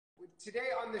Today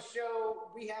on the show,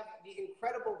 we have the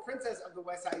incredible princess of the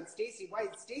West Side, Stacy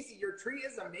White. Stacy, your tree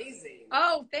is amazing.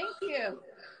 Oh, thank you.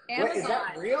 Amazon. Wait, is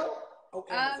that real? Oh,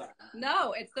 Amazon.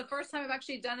 No, it's the first time I've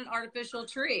actually done an artificial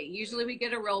tree. Usually we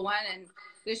get a real one, and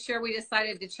this year we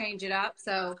decided to change it up.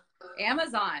 So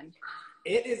Amazon.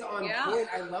 It is on point.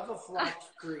 I love a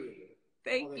flocked tree.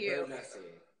 Thank you.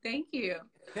 Thank you.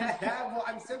 Well,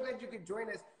 I'm so glad you could join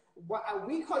us.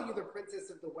 We call you the princess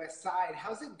of the West Side.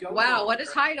 How's it going? Wow, what a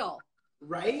title.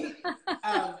 Right?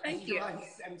 Thank you.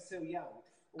 I'm so young.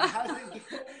 Well,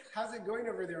 how's it going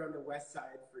over there on the West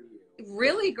Side for you?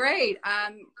 Really great.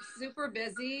 Super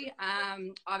busy.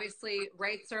 Obviously,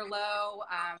 rates are low.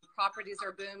 Properties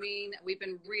are booming. We've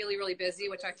been really, really busy,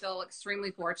 which I feel extremely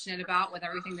fortunate about with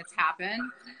everything that's happened.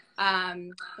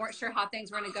 Weren't sure how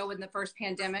things were going to go when the first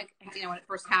pandemic, when it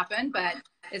first happened, but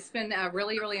it's been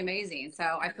really, really amazing.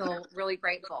 So I feel really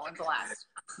grateful and blessed.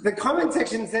 The comment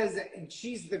section says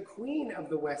she's the queen of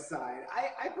the West Side.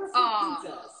 I prefer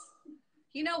princess.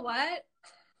 You know what?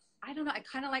 I don't know. I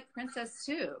kind of like princess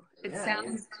too. It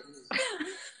sounds.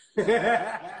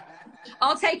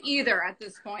 I'll take either at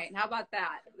this point. How about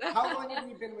that? How long have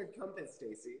you been with Compass,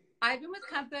 Stacy? I've been with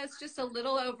Compass just a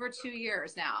little over 2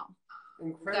 years now.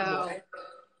 Incredible. So,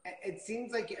 it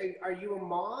seems like, are you a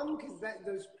mom? Because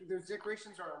those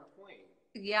decorations are on point.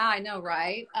 Yeah, I know,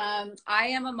 right? I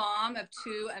am a mom of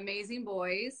 2 amazing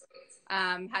boys,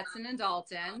 Hudson and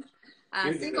Dalton.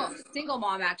 Single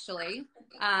mom, actually.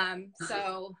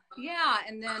 So yeah,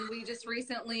 and then we just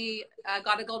recently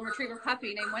got a golden retriever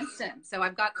puppy named Winston. So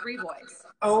I've got 3 boys.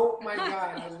 Oh my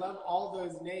God, I love all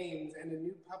those names, and a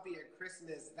new puppy at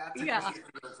Christmas. That's a great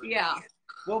deal for me.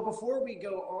 Well, before we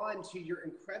go on to your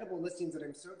incredible listings that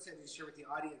I'm so excited to share with the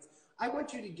audience, I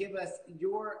want you to give us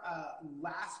your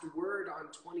last word on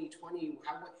 2020.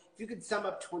 If you could sum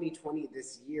up 2020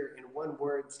 this year in one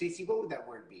word, Stacy, what would that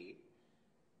word be?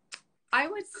 I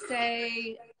would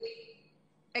say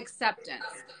acceptance.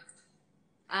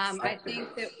 I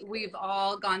think that we've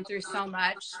all gone through so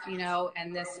much,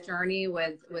 and this journey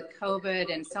with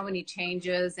COVID and so many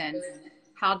changes, and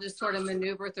how to sort of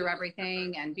maneuver through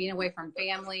everything and being away from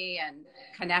family and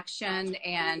connection.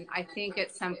 And I think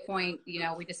at some point,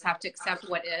 we just have to accept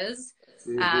what is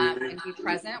and be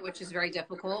present, which is very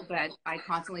difficult, but I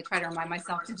constantly try to remind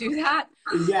myself to do that.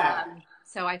 Yeah.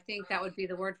 So I think that would be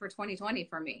the word for 2020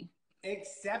 for me.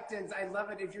 Acceptance. I love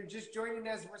it. If you're just joining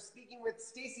us, we're speaking with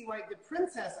Stacy White, the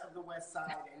princess of the West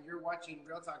Side, and you're watching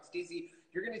Real Talk. Stacy,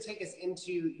 you're going to take us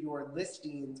into your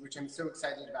listings, which I'm so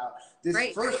excited about.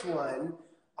 This first one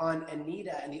on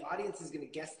Anita, and the audience is going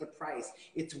to guess the price.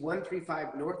 It's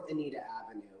 135 North Anita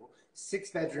Avenue,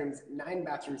 6 bedrooms, 9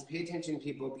 bathrooms. Pay attention,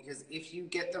 people, because if you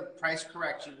get the price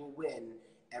correct, you will win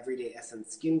Everyday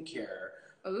Essence Skincare.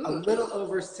 Ooh. A little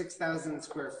over 6,000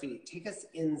 square feet. Take us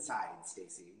inside,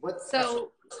 Stacy.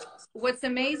 What's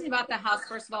amazing about the house,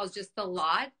 first of all, is just the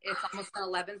lot. It's almost an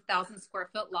 11,000 square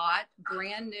foot lot,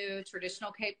 brand new,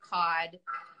 traditional Cape Cod,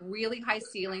 really high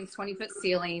ceilings, 20-foot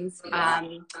ceilings.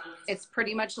 It's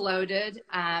pretty much loaded.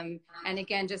 And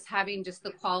again, just having just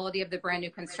the quality of the brand new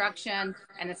construction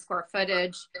and the square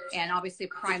footage, and obviously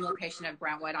prime location of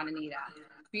Brentwood on Anita.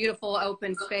 Beautiful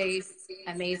open space,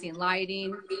 amazing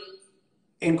lighting.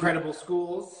 Incredible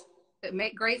schools.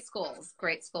 Great schools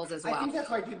as well. I think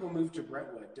that's why people move to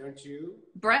Brentwood, don't you?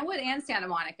 Brentwood and Santa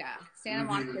Monica. Santa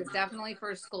Monica is definitely for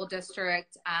a school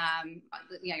district.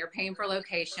 You're paying for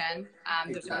location.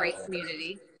 There's a great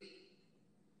community.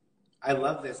 I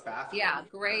love this bathroom. Yeah,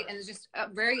 great. And it's just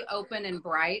very open and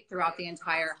bright throughout the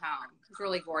entire home. It's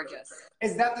really gorgeous.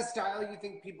 Is that the style you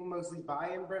think people mostly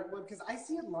buy in Brentwood? Because I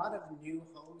see a lot of new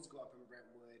homes go up in Brentwood.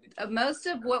 Most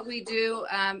of what we do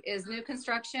is new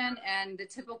construction, and the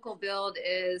typical build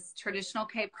is traditional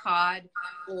Cape Cod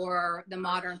or the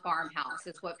modern farmhouse.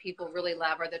 It's what people really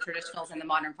love, are the traditionals and the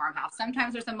modern farmhouse.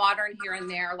 Sometimes there's a modern here and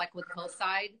there, like with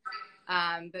Hillside,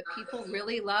 but people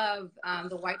really love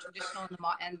the white traditional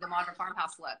and the modern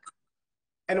farmhouse look.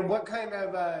 And what kind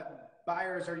of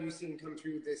buyers are you seeing come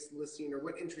through this listing, or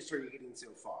what interest are you getting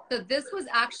so far? So this was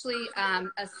actually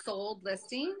a sold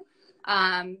listing.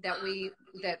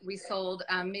 That we sold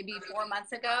maybe 4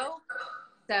 months ago.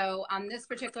 So on this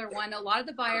particular one, a lot of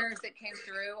the buyers that came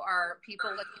through are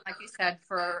people looking, like you said,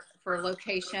 for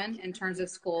location in terms of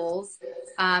schools,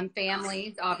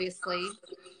 families, obviously,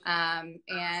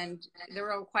 and there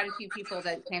were quite a few people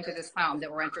that came to this home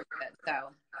that were interested.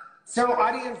 So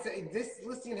audience, this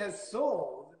listing has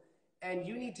sold, and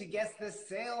you need to guess the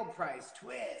sale price.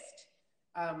 Twist.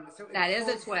 So that is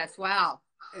a twist. Wow.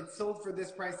 It's sold for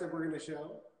this price that we're going to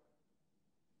show?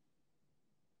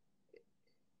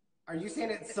 Are you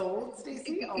saying it's sold,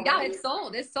 Stacy? Yeah, it's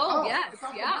sold. It's sold, yes.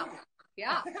 Yeah.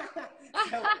 Yeah.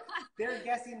 So they're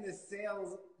guessing the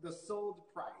sold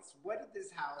price. What did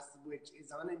this house, which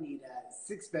is on Anita,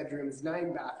 6 bedrooms,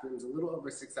 9 bathrooms, a little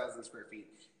over 6,000 square feet,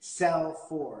 sell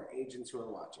for, agents who are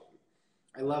watching?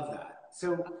 I love that.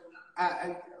 So,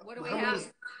 what do we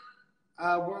have?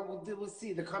 We'll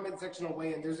see. The comment section will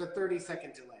weigh in. There's a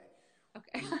 30-second delay.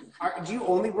 Okay. Do you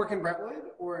only work in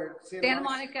Brentwood or Santa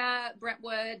Monica,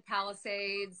 Brentwood,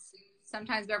 Palisades,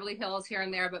 sometimes Beverly Hills here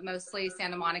and there, but mostly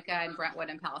Santa Monica and Brentwood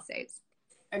and Palisades.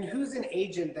 And who's an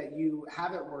agent that you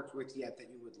haven't worked with yet that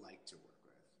you would like to work with?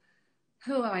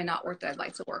 Who have I not worked with I'd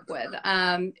like to work with?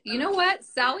 You know what?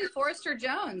 Sally Forrester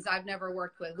Jones, I've never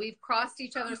worked with. We've crossed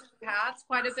each other's paths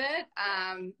quite a bit,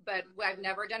 but I've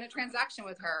never done a transaction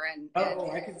with her. And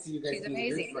I can see you guys she's being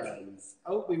amazing. good friends.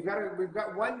 Oh, we've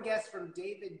got one guest from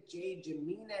David J.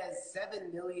 Jimenez,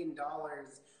 $7 million.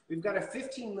 We've got a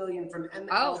 $15 million from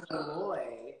Emma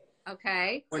Malloy.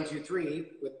 Okay. 1, 2, 3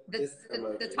 with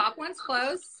the top one's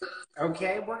close.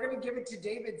 Okay, we're going to give it to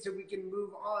David so we can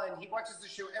move on. He watches the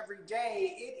show every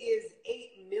day. It is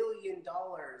 $8 million.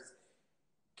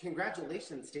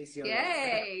 Congratulations, Stacy.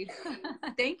 Yay.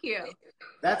 Thank you.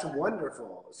 That's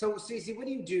wonderful. So, Stacy, what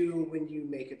do you do when you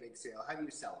make a big sale? How do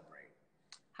you celebrate?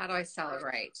 How do I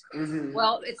celebrate? Mm-hmm.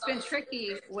 Well, it's been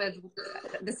tricky with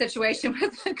the situation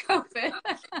with COVID.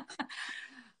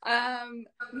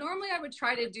 Normally I would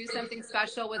try to do something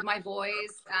special with my boys,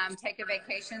 take a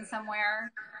vacation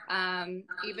somewhere,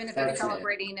 even if it's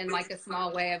celebrating in like a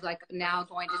small way of like now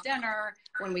going to dinner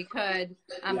when we could.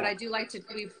 But I do like to,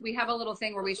 we have a little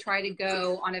thing where we try to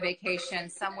go on a vacation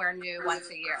somewhere new once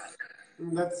a year.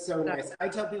 That's so nice. I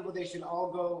tell people they should all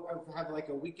go have like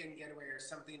a weekend getaway or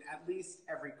something at least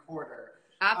every quarter.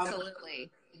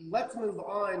 Absolutely. Let's move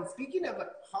on. Speaking of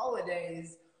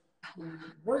holidays,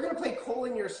 we're going to play Coal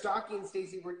in Your Stocking,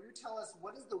 Stacy, where you tell us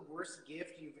what is the worst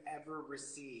gift you've ever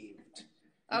received.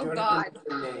 Oh, God.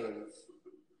 Oh,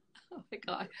 my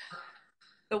God.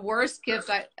 The worst gift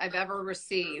I've ever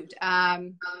received.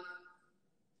 Oh,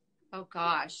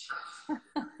 gosh.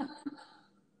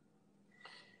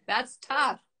 That's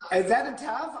tough. Is that a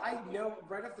tough? I know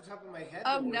right off the top of my head.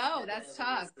 Oh, no, that's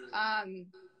tough.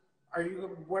 Are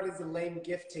you, what is a lame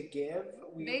gift to give?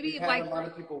 We've had like a lot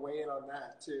of people weigh in on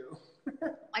that too.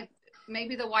 Like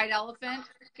maybe the white elephant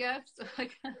gift.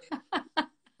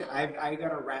 I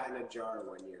got a rat in a jar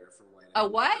one year for white elephant. A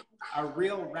what? A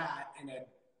real rat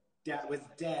that was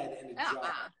dead in a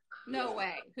jar. No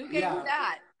way. Who gave you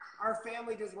that? Our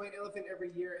family does white elephant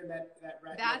every year, and that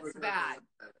rat. That's bad.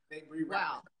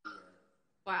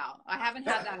 Wow. I haven't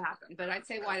had that happen, but I'd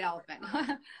say white elephant.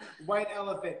 White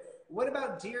elephant. What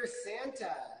about Dear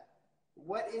Santa?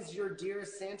 What is your Dear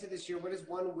Santa this year? What is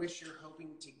one wish you're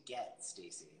hoping to get,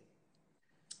 Stacy?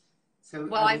 So,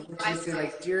 well, I say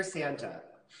like, Dear Santa.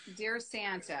 Dear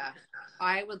Santa,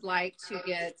 I would like to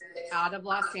get out of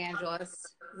Los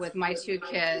Angeles with my 2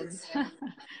 kids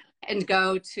and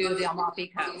go to the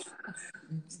Amalfi Coast.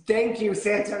 Thank you,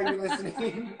 Santa. Are you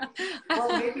listening? Well,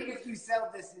 maybe if you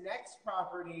sell this next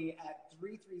property at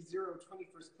 330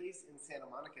 21st Place in Santa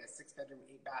Monica, 6-bedroom,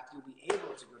 8-bath, you'll be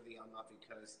able to go to the Amalfi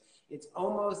Coast. It's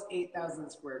almost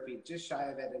 8,000 square feet, just shy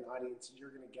of it. An audience,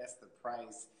 you're going to guess the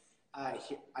price. I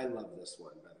love this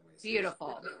one, by the way.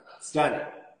 Beautiful. Stunning.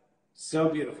 So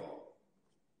beautiful.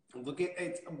 Look at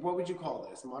it. What would you call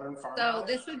this? Modern farmhouse? So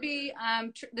this would be,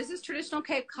 this is traditional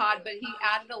Cape Cod, but he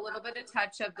added a little bit of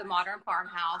touch of the modern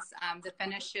farmhouse, the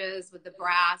finishes with the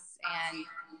brass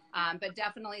and, but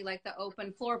definitely like the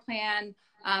open floor plan.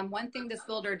 One thing this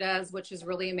builder does, which is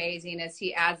really amazing, is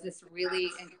he adds this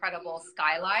really incredible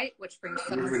skylight, which brings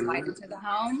so much light into the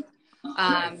home.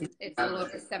 It's a little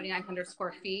over 7,900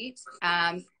 square feet.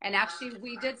 And actually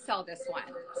we did sell this one.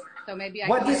 So maybe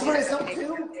this one is sold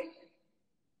too?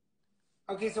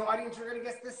 Okay, so audience, you're going to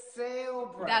guess the sale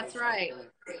price. That's right.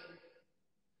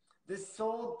 The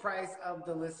sold price of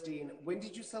the listing. When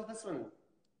did you sell this one?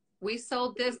 We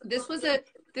sold this. This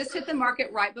hit the market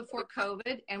right before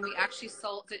COVID, and we actually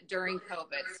sold it during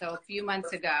COVID. So a few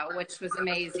months ago, which was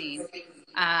amazing.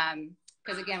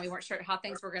 Because again, we weren't sure how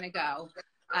things were going to go.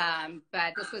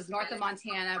 But this was north of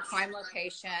Montana, prime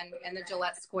location in the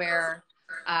Gillette Square.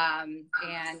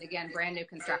 And again, brand new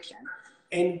construction.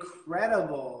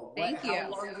 Incredible. Thank you. How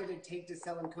long did it take to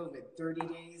sell in COVID? 30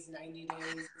 days, 90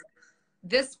 days?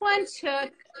 This one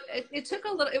took, it took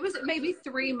a little, it was maybe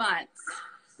 3 months.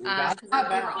 We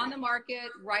were on the market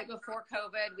right before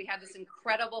COVID. We had this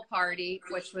incredible party,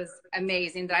 which was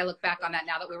amazing that I look back on that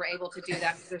now that we were able to do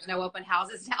that because there's no open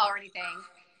houses now or anything.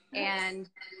 And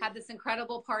had this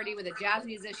incredible party with a jazz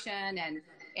musician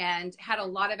and had a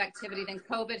lot of activity. Then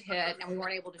COVID hit and we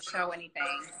weren't able to show anything.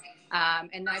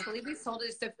 And I believe we sold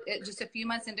it just a few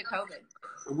months into COVID.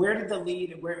 Where did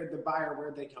the buyer,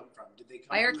 where did they come from? Did they come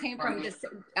Buyer came from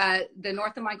the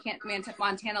north of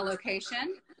Montana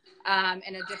location,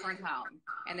 in a different home.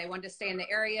 And they wanted to stay in the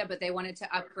area, but they wanted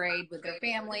to upgrade with their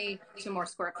family to more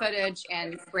square footage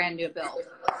and brand new build.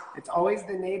 It's always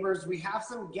the neighbors. We have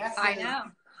some guesses. I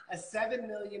know. A $7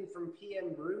 million from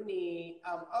PM Bruni.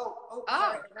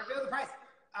 Sorry, reveal the price.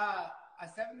 A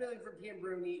 $7 million from PM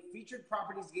Bruni. Featured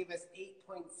Properties gave us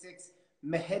 8.6.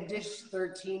 Mahedish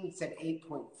 13 said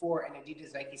 8.4, and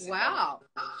Adidas Nike said, wow.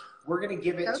 We're going to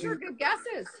give it Those are good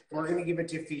guesses. We're going to give it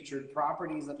to Featured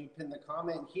Properties. Let me pin the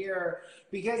comment here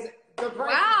because the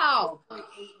price is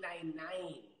 899.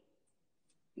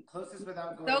 Closest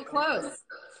without going. So close.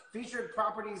 Featured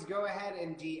Properties, go ahead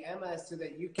and DM us so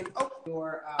that you can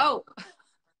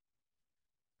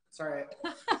sorry.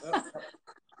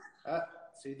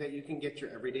 So that you can get your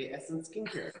everyday Essence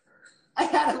skincare. I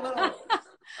had a little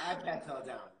iPad fell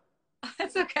down.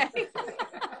 That's okay.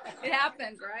 It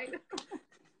happens, right?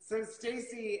 So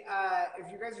Stacy,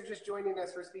 if you guys are just joining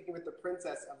us, we're speaking with the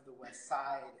Princess of the West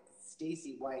Side,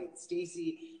 Stacy White.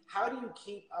 Stacy, how do you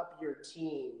keep up your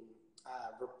team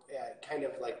kind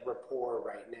of like rapport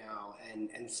right now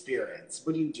and spirits?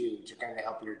 What do you do to kind of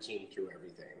help your team through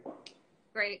everything?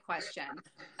 Great question.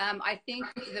 I think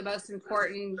the most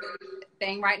important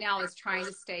thing right now is trying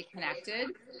to stay connected,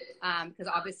 because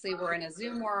obviously we're in a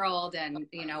Zoom world and,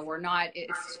 you know,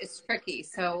 it's tricky.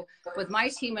 So with my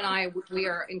team and I, we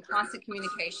are in constant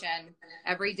communication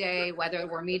every day, whether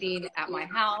we're meeting at my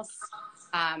house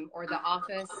or the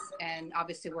office, and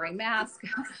obviously wearing masks.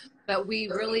 But we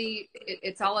really,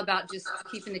 it's all about just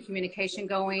keeping the communication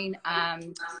going,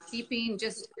 keeping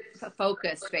just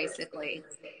focused, basically,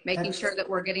 making sure that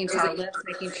we're getting to our list,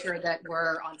 making sure that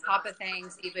we're on top of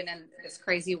things, even in this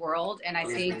crazy world. And I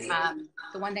think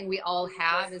the one thing we all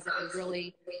have is that we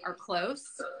really are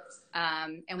close,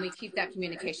 and we keep that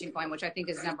communication going, which I think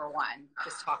is number one,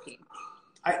 just talking.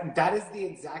 That is the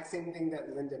exact same thing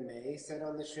that Linda May said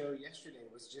on the show yesterday,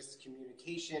 was just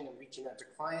communication and reaching out to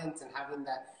clients and having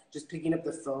that, just picking up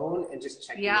the phone and just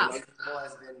checking in on people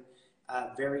has been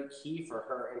very key for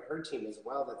her and her team as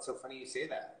well. That's so funny you say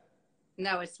that.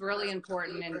 No, it's really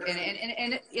important,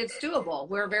 and it's doable.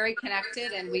 We're very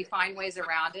connected and we find ways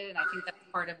around it. And I think that's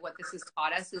part of what this has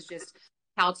taught us, is just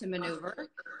how to maneuver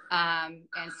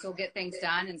and still get things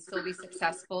done and still be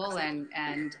successful and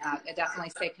definitely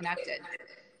stay connected.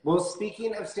 Well,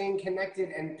 speaking of staying connected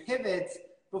and pivots,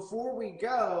 before we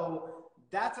go,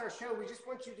 that's our show. We just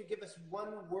want you to give us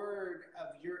one word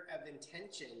of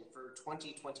intention for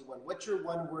 2021. What's your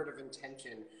one word of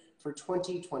intention for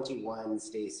 2021,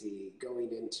 Stacy,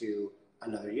 going into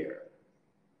another year?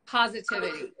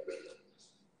 Positivity.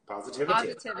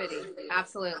 Positivity,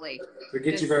 absolutely. It'll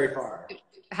get you very far.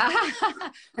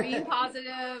 Being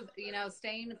positive, you know,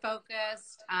 staying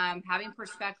focused, having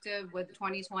perspective with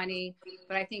 2020.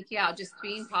 But I think, just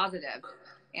being positive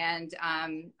and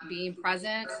being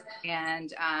present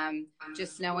and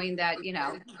just knowing that, you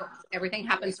know, everything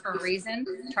happens for a reason.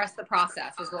 Trust the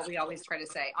process is what we always try to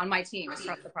say on my team, is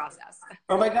trust the process.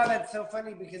 Oh my God, that's so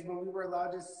funny, because when we were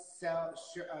allowed to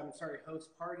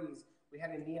host parties, we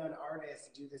had a neon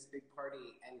artist do this big party,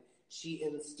 and she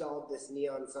installed this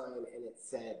neon sign, and it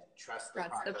said, "Trust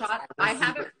the process." I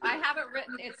have it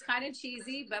written. It's kind of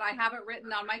cheesy, but I have it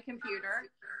written on my computer,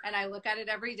 and I look at it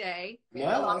every day.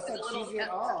 No, that's not cheesy at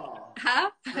all.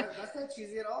 Huh? That's not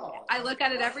cheesy at all. I look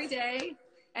at it every day,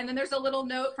 and then there's a little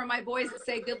note from my boys that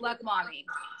say, "Good luck, mommy,"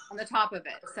 on the top of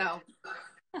it. So.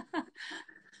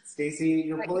 Stacy,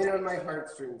 you're pulling on my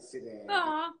heartstrings today.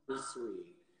 Aww. You're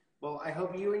sweet. Well, I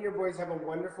hope you and your boys have a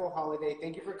wonderful holiday.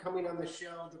 Thank you for coming on the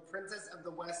show. The Princess of the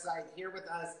West Side, here with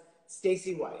us,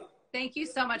 Stacy White. Thank you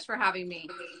so much for having me.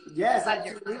 Yes,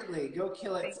 absolutely. Go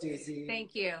kill it, Stacy.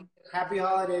 Thank you. Happy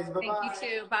holidays. Bye-bye. Thank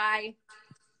you too. Bye.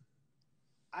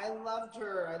 I loved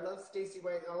her. I love Stacy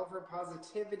White, all of her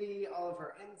positivity, all of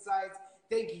her insights.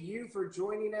 Thank you for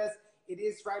joining us. It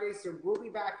is Friday, so we'll be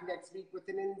back next week with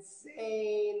an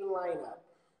insane lineup.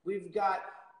 We've got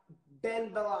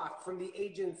Ben Belloc from The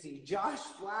Agency. Josh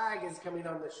Flagg is coming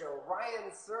on the show.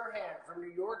 Ryan Serhant from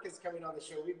New York is coming on the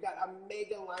show. We've got a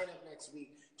mega lineup next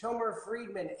week. Tomer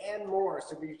Friedman and more.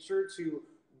 So be sure to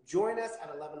join us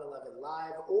at 11:11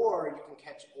 live, or you can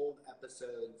catch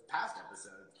past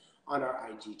episodes, on our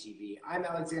IGTV. I'm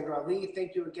Alexandra Ali.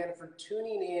 Thank you again for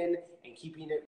tuning in and keeping it